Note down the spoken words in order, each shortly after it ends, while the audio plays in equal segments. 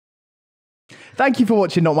Thank you for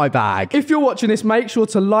watching Not My Bag. If you're watching this, make sure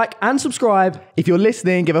to like and subscribe. If you're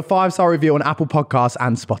listening, give a 5-star review on Apple Podcasts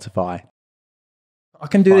and Spotify. I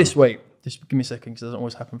can do this. Wait, just give me a second because it doesn't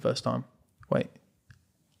always happen first time.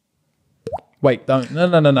 Wait, don't. No,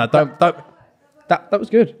 don't. That was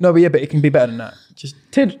good. No, but yeah, but it can be better than that. Just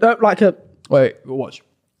Like a... wait, watch.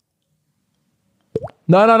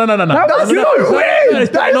 No. That's so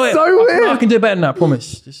weird. That's so weird. I can do better than that, I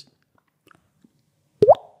promise. Just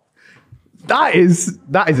That is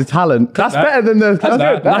a talent. That's better than the... that's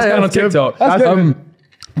good. That's going on TikTok. That's good.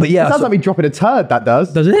 But yeah, It sounds like me dropping a turd, that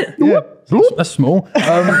does. Does it? Yeah. That's small.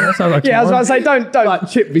 That sounds like Yeah, I was about to say, don't. Like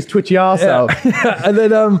Chip with his twitchy arse out. And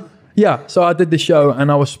then so I did this show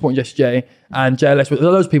and I was supporting Jesse J and JLS.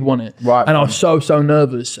 Loads of people on it, Right. And I was so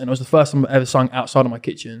nervous, and it was the first time I ever sung outside of my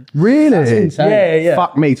kitchen. Really? Yeah.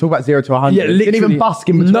 Fuck me. Talk about 0 to 100. Yeah, literally. Didn't even busk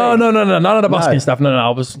in between. No. None of the busking No. stuff.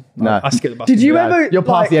 No. I skipped the busking. Did you ever... You're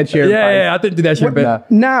past the Ed Sheeran phase. Yeah. I didn't do that shit, but No.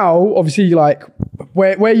 Now, obviously, like,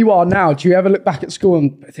 where you are now, do you ever look back at school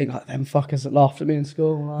and think, like, them fuckers that laughed at me in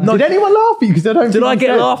school? Like, Did anyone laugh at you? Because I don't. did I think get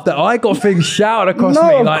you did. laughed at? I got things shouted across No,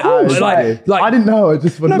 me. of Like, course. like, I didn't know. I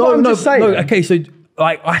just No, but I'm just saying. Okay, so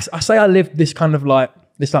like I say I lived this kind of like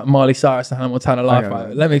Miley Cyrus and Hannah Montana life. Okay.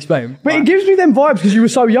 Right? Let me explain. But it gives me them vibes because you were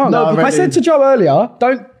so young. No, I said to Joe earlier,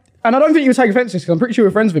 and I don't think you would take offence to this because I'm pretty sure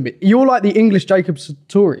we're friends with me. You're like the English Jacob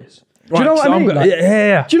Sartorius. Do you know what I mean? Like,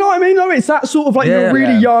 yeah. do you know what I mean? No, it's that sort of like Yeah. you're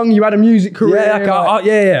really young, you had a music career. Yeah,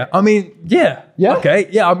 okay, yeah. I mean, yeah. Yeah? Okay.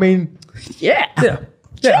 Yeah. I mean, yeah. yeah.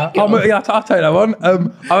 Yeah, I'll take that one.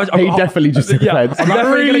 He definitely just took offence. I'm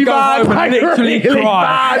definitely Really going to go bad, home and like, literally really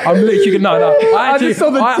cry. bad. I'm literally going to... I just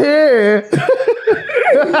saw the tear.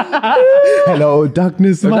 Hello,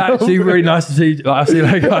 darkness. It's actually really nice to see. Like, I see,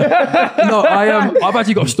 like, I've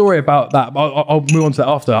actually got a story about that. But I'll move on to that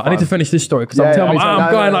after. I need to finish this story because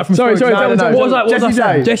I'm going like from Sorry, story to no. What was I Jesse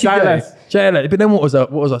saying? J. Jesse J. But then what was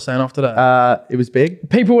I saying after that? It was big.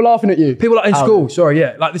 People were laughing at you. People like in school. Sorry,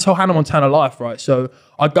 yeah, like this whole Hannah Montana life, right? So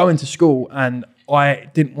I go into school and I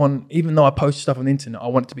didn't want, even though I posted stuff on the internet, I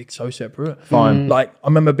wanted to be so separate. Fine. Like I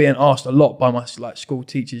remember being asked a lot by my like school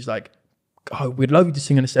teachers, like, "Oh, we'd love you to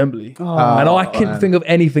sing an assembly," and I couldn't think of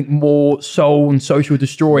anything more soul and social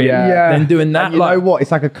destroying than doing that. And you know what?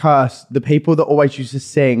 It's like a curse. The people that always used to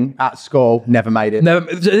sing at school never made it.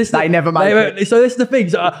 They never made it. So this is the thing.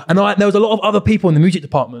 So, there was a lot of other people in the music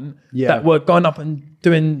department that were going up and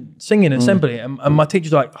doing singing and assembly, and my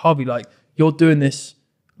teachers were like, "Harvey, like you're doing this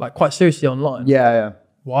like quite seriously online. Yeah.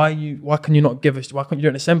 Why can you not give us? Why can't you do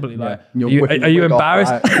an assembly? Like, You're are you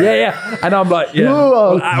embarrassed? off, right? Yeah. And I'm like, yeah.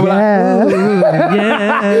 Whoa, yeah.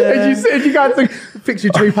 If you guys fix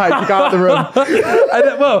your toothpaste, you go out the room.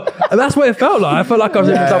 and that's what it felt like. I felt like I was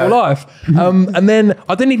living a double life. And then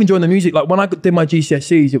I didn't even join the music. Like when I did my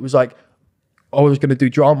GCSEs, it was like I was going to do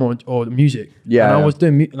drama or music. Yeah. And I was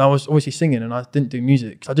doing, and I was obviously singing, and I didn't do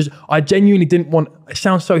music. So I genuinely didn't want. It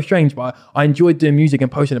sounds so strange, but I enjoyed doing music and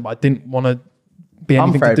posting it, but I didn't want to be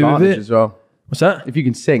anything to do with it as well. What's that? If you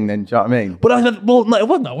can sing, then do you know what I mean? But no, it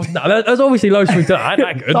wasn't. That was obviously loads of things that I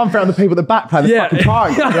could. It's unfair on the people that back play the fucking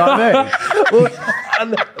triangle. You know what I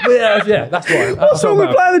mean? Yeah, that's why. What's wrong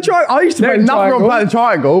with playing the triangle? I used to play There's the nothing wrong triangle. playing the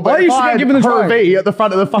triangle, but I used to if get had given the triangle. Harvey at the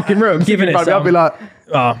front of the fucking room, Giving it I'll be like,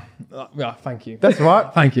 yeah, thank you. that's all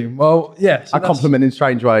right. Thank you. Well, yeah. I compliment in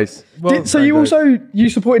strange ways. Well, So you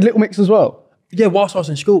supported Little Mix as well? yeah, whilst I was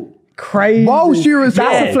in school. Crazy. Whilst you were as That's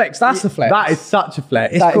well. a flex. That's a flex. That is such a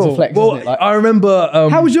flex. That is a flex, Well, isn't it? Like, I remember.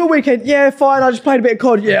 how was your weekend? Yeah, fine. I just played a bit of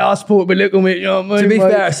COD. Yeah, I supported with Little Mix. You know what I mean? To be mate?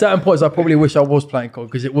 fair, at certain points, I probably wish I was playing COD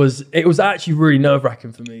because it was actually really nerve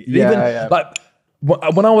wracking for me. Yeah. Like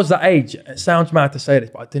when I was that age, it sounds mad to say this,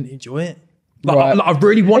 but I didn't enjoy it. Like, Right. I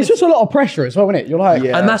really wanted. It's just a lot of pressure as well, isn't it? You're like,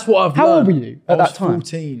 Yeah. And that's what I've How learned. old were you at I was that time?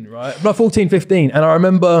 14, right? No, 14, 15. And I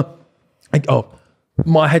remember,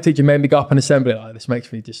 my head teacher made me go up an assembly. Like, this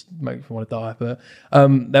makes me want to die. But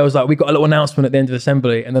there was like, we got a little announcement at the end of the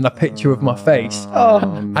assembly and then a picture of my face.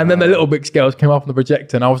 And then the Little Mix girls came up on the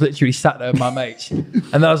projector and I was literally sat there with my mates.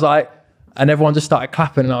 And I was like, and everyone just started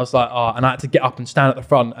clapping and I was like, and I had to get up and stand at the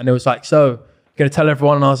front. And it was like, so, going to tell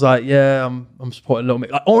everyone, and I was like, yeah, I'm supporting Little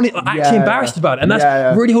Mix. Like, actually embarrassed about it, and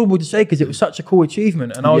that's really horrible to say because it was such a cool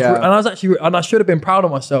achievement, and I should have been proud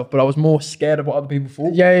of myself, but I was more scared of what other people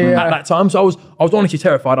thought. At that time, so I was honestly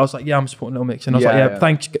terrified. I was like, yeah, I'm supporting Little Mix, and I was like,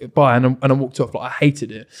 thanks, bye, and I walked off. Like I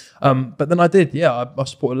hated it, but then I did. Yeah, I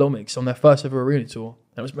supported Little Mix on their first ever arena tour.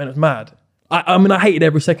 It was mad. I mean, I hated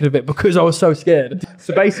every second of it because I was so scared.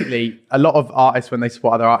 So basically, a lot of artists, when they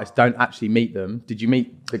support other artists, don't actually meet them. Did you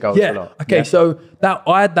meet the girls a lot? Okay, so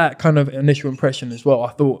I had that kind of initial impression as well.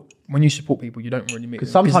 I thought when you support people, you don't really meet them.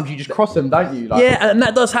 Because sometimes you just cross them, don't you? Like, yeah, and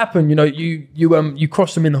that does happen. You know, you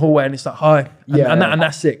cross them in the hallway and it's like, hi. and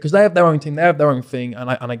that's it, because they have their own thing, they have their own thing, and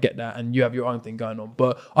I get that, and you have your own thing going on.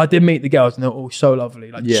 But I did meet the girls, and they were all so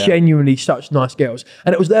lovely, like genuinely such nice girls,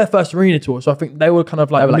 and it was their first arena tour, so I think they were kind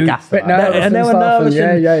of like, and they were nervous,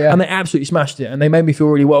 and they absolutely smashed it, and they made me feel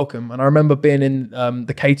really welcome. And I remember being in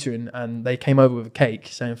the catering, and they came over with a cake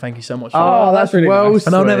saying thank you so much. Oh, that's really nice.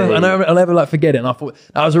 And I'll never like forget it. And I thought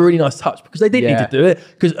that was a really nice touch, because they did need to do it.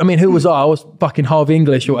 Because I mean, who was I? I was fucking Harvey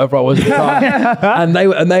English or whatever I was at the time, and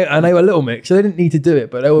they were Little Mix, so they didn't need to do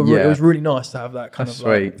it, but it was really nice to have that kind of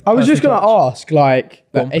sweet. I was just gonna ask, like,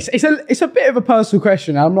 it's a bit of a personal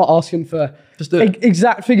question. I'm not asking for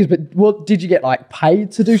exact figures, but what did you get, like,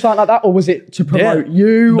 paid to do something like that, or was it to promote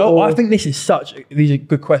you? No, or? I think these are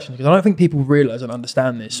good questions, because I don't think people realize and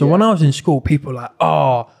understand this. So when I was in school, people were like,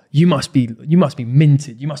 oh, you must be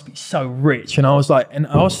minted, you must be so rich, and I was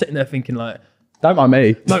sitting there thinking like, don't mind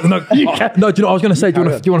me. No. Do you know what I was going to say? Do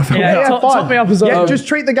you want to film it? Top me up as well. Just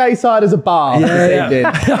treat the gay side as a bar.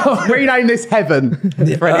 Rename this heaven.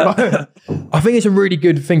 I think it's a really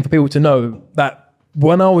good thing for people to know that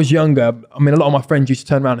when I was younger, I mean, a lot of my friends used to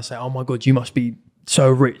turn around and say, oh my God, you must be so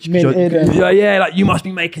rich. Like you must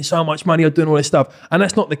be making so much money or doing all this stuff. And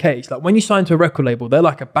that's not the case. Like when you sign to a record label, they're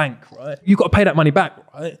like a bank, right? You've got to pay that money back,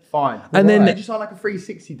 right? Fine. And then did you sign like a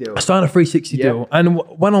 360 deal? I signed a 360 deal. And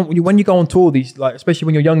when you go on tour, these, like, especially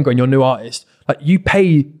when you're younger and you're a new artist, like you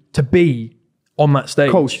pay to be on that stage.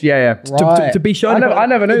 Of course, To be shown. I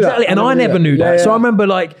never knew that. And I never knew that. So I remember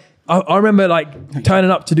like, I remember like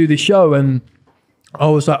turning up to do this show, and I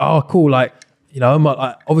was like, oh, cool. Like, you know, I'm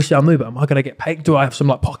like, obviously I'm new, but am I going to get paid? Do I have some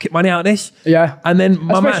like pocket money out of this? Yeah. And then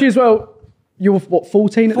especially as well, you were what,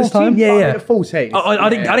 14 at this time? Yeah. 14. I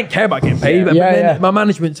didn't care about getting paid. But then my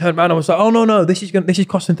management turned around and was like, oh no, this is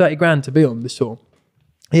costing 30 grand to be on this tour.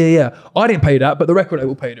 Yeah. I didn't pay that, but the record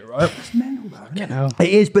label paid it, right? It's mental, though. It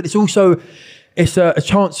is, but it's also a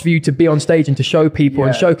chance for you to be on stage and to show people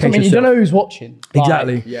and showcase yourself. You don't know who's watching.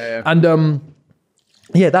 Exactly. And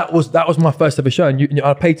that was my first ever show, and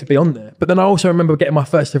I paid to be on there. But then I also remember getting my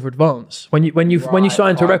first ever advance. When you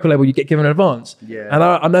sign to a record label, you get given an advance. Yeah. And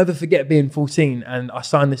I'll never forget being 14, and I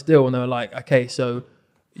signed this deal, and they were like, okay, so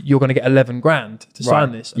you're going to get 11 grand to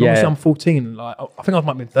sign this. And obviously I'm 14. Like I think I might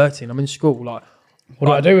have been 13. I'm in school. Like, what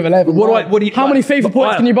do I do with 11? How many FIFA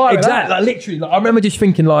points can you buy? Exactly. Like literally. Like, I remember just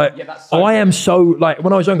thinking like, I am so, like,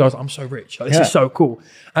 when I was younger, I was like, I'm so rich. Like, this is so cool.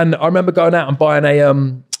 And I remember going out and buying a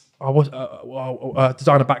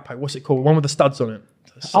designer backpack. What's it called? One with the studs on it.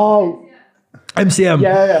 Oh, MCM.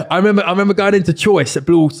 Yeah. I remember going into Choice at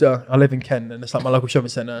Bluewater. I live in Kent, and it's like my local shopping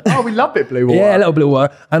centre. Oh, we love it, Bluewater. Yeah, a little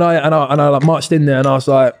Bluewater. And I like marched in there, and I was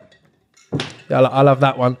like, yeah, I love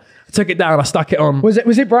that one. I took it down. I stuck it on. Was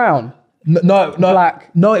it brown? No,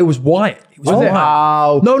 black. No, it was white. It was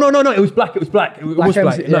white. No. It was black. It was black. It was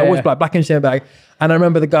black. It was black. Black MCM bag. And I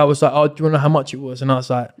remember the guy was like, "Oh, do you want to know how much it was?" And I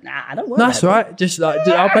was like, "Nah, I don't want." That's all right. Just like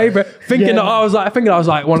I'll pay for it. Thinking that I was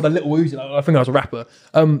like one of the little Uzi. Like, I think I was a rapper.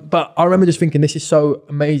 But I remember just thinking, this is so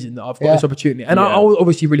amazing that I've got this opportunity. And I was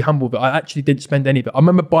obviously really humble, but I actually didn't spend any of it. I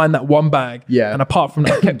remember buying that one bag. Yeah. And apart from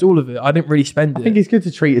that, I kept all of it. I didn't really spend it. I think it's good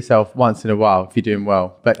to treat yourself once in a while if you're doing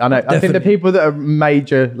well. But I think the people that are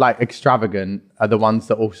major, like extravagant, are the ones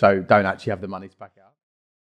that also don't actually have the money to back out.